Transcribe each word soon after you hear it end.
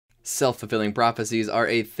Self-fulfilling prophecies are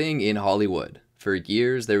a thing in Hollywood. For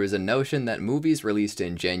years, there was a notion that movies released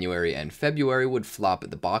in January and February would flop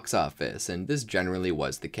at the box office, and this generally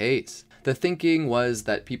was the case. The thinking was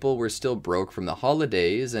that people were still broke from the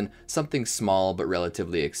holidays, and something small but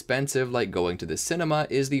relatively expensive like going to the cinema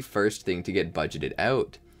is the first thing to get budgeted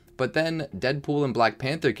out. But then Deadpool and Black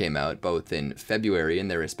Panther came out, both in February in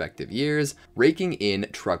their respective years, raking in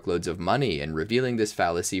truckloads of money and revealing this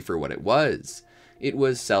fallacy for what it was. It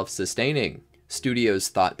was self-sustaining. Studios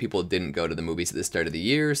thought people didn't go to the movies at the start of the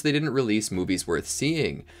year, so they didn't release movies worth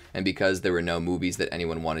seeing, and because there were no movies that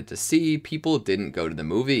anyone wanted to see, people didn't go to the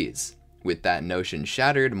movies. With that notion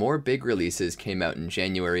shattered, more big releases came out in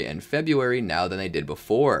January and February now than they did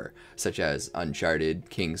before, such as Uncharted,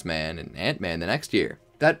 Kingsman, and Ant-Man the next year.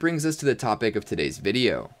 That brings us to the topic of today's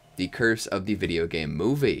video, the curse of the video game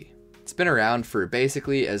movie. It's been around for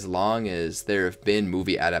basically as long as there have been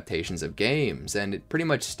movie adaptations of games, and it pretty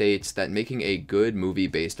much states that making a good movie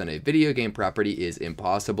based on a video game property is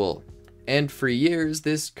impossible. And for years,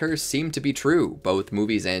 this curse seemed to be true. Both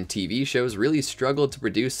movies and TV shows really struggled to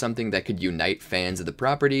produce something that could unite fans of the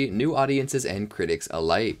property, new audiences, and critics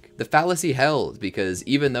alike. The fallacy held because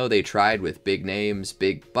even though they tried with big names,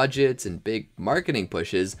 big budgets, and big marketing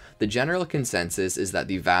pushes, the general consensus is that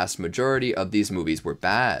the vast majority of these movies were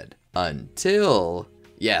bad. Until...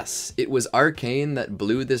 yes, it was Arcane that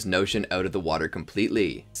blew this notion out of the water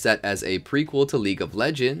completely. Set as a prequel to League of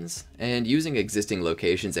Legends, and using existing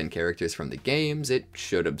locations and characters from the games, it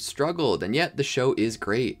should have struggled, and yet the show is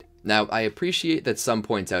great. Now, I appreciate that some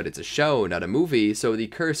points out it's a show, not a movie, so the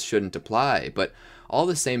curse shouldn't apply, but all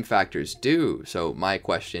the same factors do, so my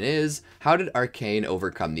question is, how did Arcane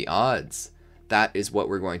overcome the odds? That is what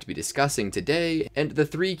we're going to be discussing today, and the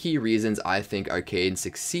 3 key reasons I think Arcane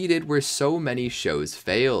succeeded where so many shows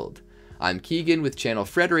failed. I'm Keegan with channel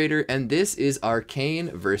Frederator, and this is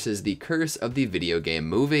Arcane versus the curse of the video game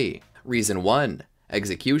movie. Reason 1.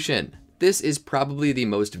 Execution. This is probably the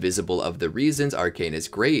most visible of the reasons Arcane is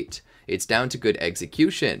great. It's down to good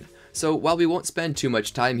execution. So while we won't spend too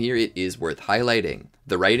much time here, it is worth highlighting.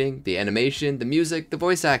 The writing, the animation, the music, the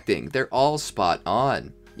voice acting, they're all spot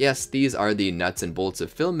on. Yes, these are the nuts and bolts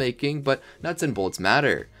of filmmaking, but nuts and bolts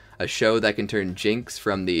matter. A show that can turn Jinx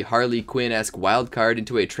from the Harley Quinn-esque wildcard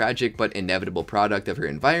into a tragic but inevitable product of her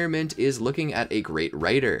environment is looking at a great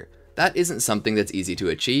writer. That isn't something that's easy to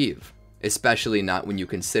achieve. Especially not when you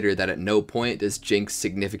consider that at no point does Jinx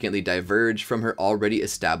significantly diverge from her already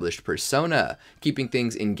established persona, keeping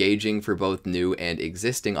things engaging for both new and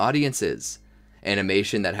existing audiences.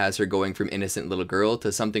 Animation that has her going from innocent little girl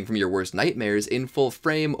to something from your worst nightmares in full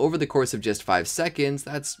frame over the course of just 5 seconds,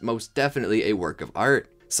 that's most definitely a work of art.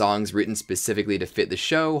 Songs written specifically to fit the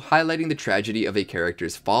show, highlighting the tragedy of a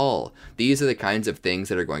character's fall. These are the kinds of things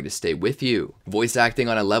that are going to stay with you. Voice acting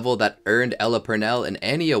on a level that earned Ella Purnell an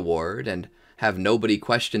Annie Award and have nobody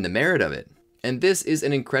question the merit of it. And this is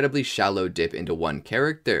an incredibly shallow dip into one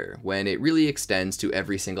character, when it really extends to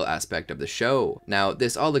every single aspect of the show. Now,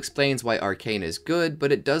 this all explains why Arcane is good,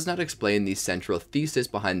 but it does not explain the central thesis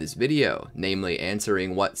behind this video, namely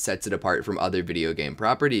answering what sets it apart from other video game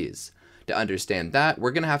properties. To understand that,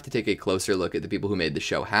 we're gonna have to take a closer look at the people who made the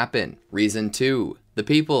show happen. Reason 2. The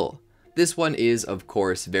people. This one is, of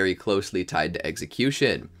course, very closely tied to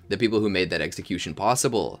execution, the people who made that execution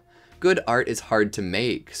possible. Good art is hard to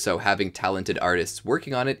make, so having talented artists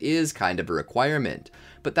working on it is kind of a requirement.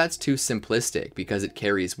 But that's too simplistic because it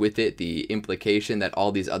carries with it the implication that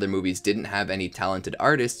all these other movies didn't have any talented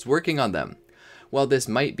artists working on them. While this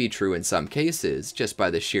might be true in some cases, just by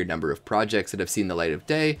the sheer number of projects that have seen the light of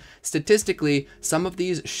day, statistically, some of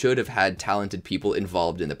these should have had talented people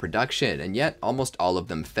involved in the production, and yet almost all of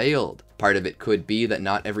them failed. Part of it could be that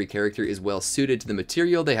not every character is well suited to the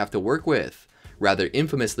material they have to work with. Rather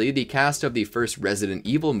infamously, the cast of the first Resident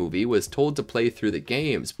Evil movie was told to play through the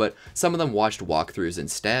games, but some of them watched walkthroughs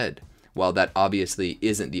instead. While that obviously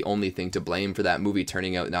isn't the only thing to blame for that movie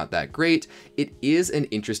turning out not that great, it is an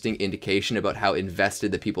interesting indication about how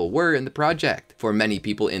invested the people were in the project. For many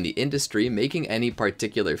people in the industry, making any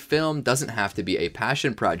particular film doesn't have to be a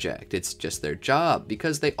passion project, it's just their job,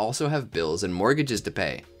 because they also have bills and mortgages to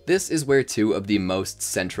pay. This is where 2 of the most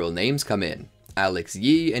central names come in, Alex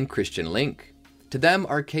Yee and Christian Link. To them,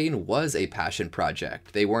 Arcane was a passion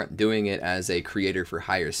project. They weren't doing it as a creator for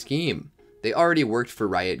hire scheme. They already worked for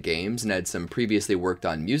Riot Games and had some previously worked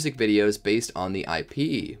on music videos based on the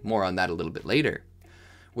IP, more on that a little bit later.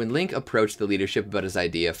 When Link approached the leadership about his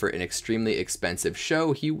idea for an extremely expensive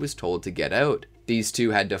show, he was told to get out. These 2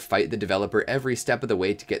 had to fight the developer every step of the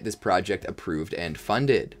way to get this project approved and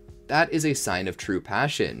funded. that is a sign of true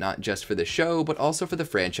passion, not just for the show, but also for the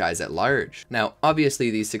franchise at large. Now, obviously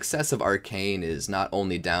the success of Arcane is not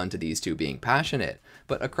only down to these two being passionate,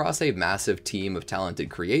 but across a massive team of talented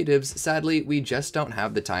creatives, sadly, we just don't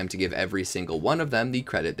have the time to give every single one of them the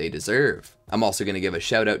credit they deserve. I'm also going to give a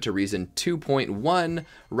shout out to reason 2.1,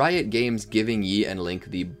 Riot Games giving Yi and Link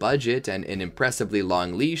the budget and an impressively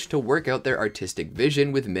long leash to work out their artistic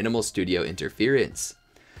vision with minimal studio interference.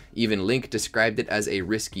 Even Link described it as a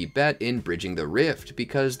risky bet in bridging the rift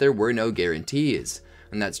because there were no guarantees,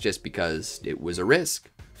 and that's just because it was a risk.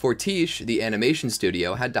 Fortiche, the animation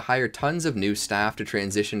studio, had to hire tons of new staff to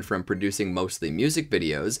transition from producing mostly music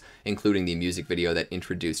videos, including the music video that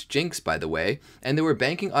introduced Jinx, by the way, and they were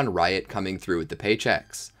banking on Riot coming through with the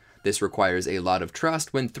paychecks. This requires a lot of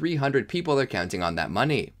trust when 300 people are counting on that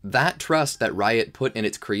money. That trust that Riot put in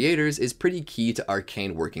its creators is pretty key to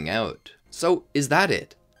Arcane working out. So is that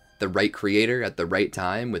it? The right creator at the right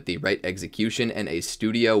time with the right execution and a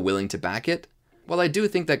studio willing to back it? While I do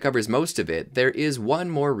think that covers most of it, there is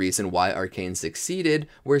one more reason why Arcane succeeded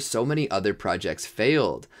where so many other projects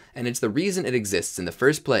failed, and it's the reason it exists in the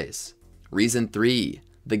first place. Reason 3.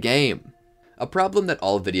 The game. A problem that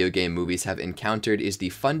all video game movies have encountered is the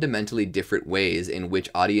fundamentally different ways in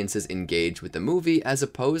which audiences engage with the movie as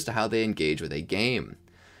opposed to how they engage with a game.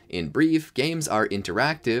 In brief, games are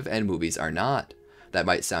interactive and movies are not. That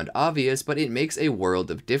might sound obvious, but it makes a world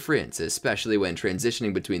of difference, especially when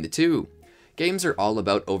transitioning between the two. Games are all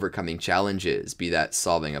about overcoming challenges, be that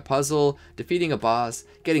solving a puzzle, defeating a boss,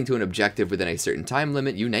 getting to an objective within a certain time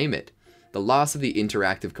limit, you name it. The loss of the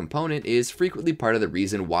interactive component is frequently part of the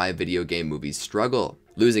reason why video game movies struggle.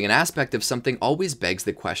 Losing an aspect of something always begs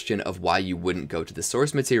the question of why you wouldn't go to the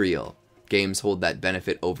source material. Games hold that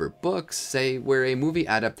benefit over books, say, where a movie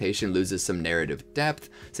adaptation loses some narrative depth,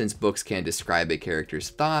 since books can describe a character's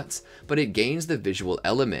thoughts, but it gains the visual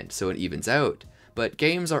element, so it evens out. But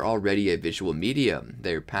games are already a visual medium,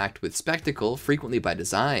 they're packed with spectacle, frequently by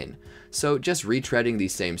design, so just retreading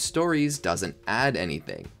these same stories doesn't add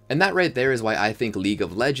anything. And that right there is why I think League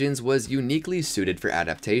of Legends was uniquely suited for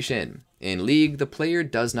adaptation. In League, the player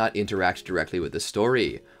does not interact directly with the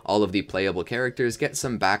story. All of the playable characters get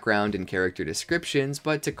some background and character descriptions,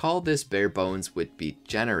 but to call this bare bones would be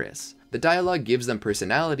generous. The dialogue gives them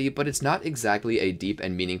personality, but it's not exactly a deep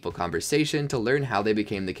and meaningful conversation to learn how they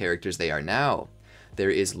became the characters they are now. There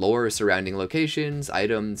is lore surrounding locations,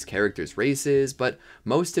 items, characters' races, but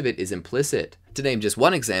most of it is implicit. To name just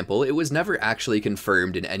one example, it was never actually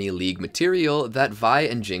confirmed in any League material that Vi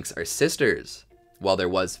and Jinx are sisters. While there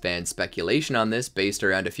was fan speculation on this based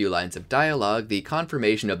around a few lines of dialogue, the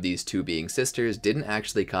confirmation of these two being sisters didn't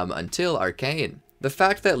actually come until Arcane. The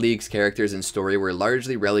fact that League's characters and story were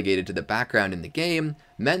largely relegated to the background in the game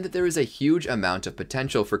meant that there was a huge amount of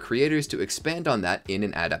potential for creators to expand on that in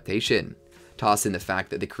an adaptation. Toss in the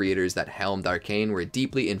fact that the creators that helmed Arcane were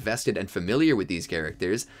deeply invested and familiar with these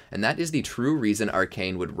characters, and that is the true reason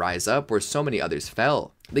Arcane would rise up where so many others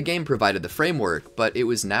fell. The game provided the framework, but it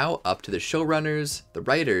was now up to the showrunners, the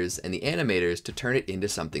writers, and the animators to turn it into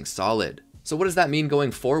something solid. So what does that mean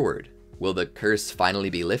going forward? Will the curse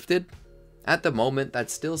finally be lifted? At the moment,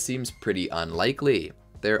 that still seems pretty unlikely.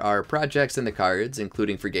 There are projects in the cards,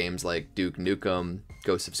 including for games like Duke Nukem,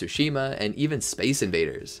 Ghost of Tsushima, and even Space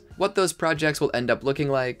Invaders. What those projects will end up looking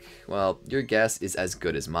like, well, your guess is as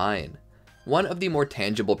good as mine. One of the more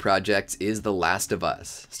tangible projects is The Last of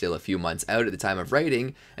Us, still a few months out at the time of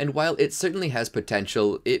writing, and while it certainly has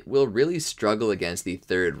potential, it will really struggle against the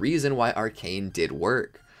third reason why Arcane did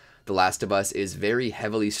work. The Last of Us is very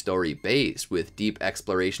heavily story-based, with deep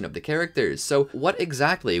exploration of the characters, so what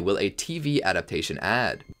exactly will a TV adaptation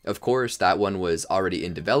add? Of course, that one was already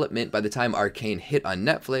in development by the time Arcane hit on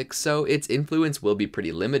Netflix, so its influence will be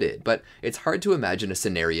pretty limited, but it's hard to imagine a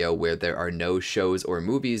scenario where there are no shows or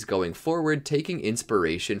movies going forward taking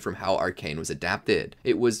inspiration from how Arcane was adapted.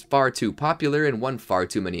 It was far too popular and won far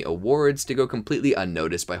too many awards to go completely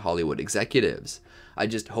unnoticed by Hollywood executives. I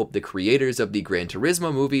just hope the creators of the Gran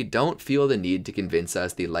Turismo movie don't feel the need to convince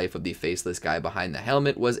us the life of the faceless guy behind the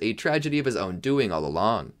helmet was a tragedy of his own doing all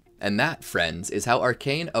along. And that, friends, is how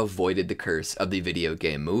Arcane avoided the curse of the video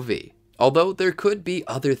game movie. Although there could be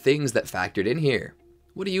other things that factored in here.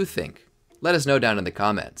 What do you think? Let us know down in the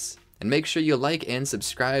comments. And make sure you like and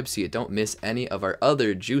subscribe so you don't miss any of our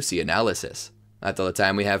other juicy analysis. That's all the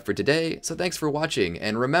time we have for today, so thanks for watching,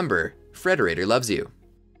 and remember, Frederator loves you.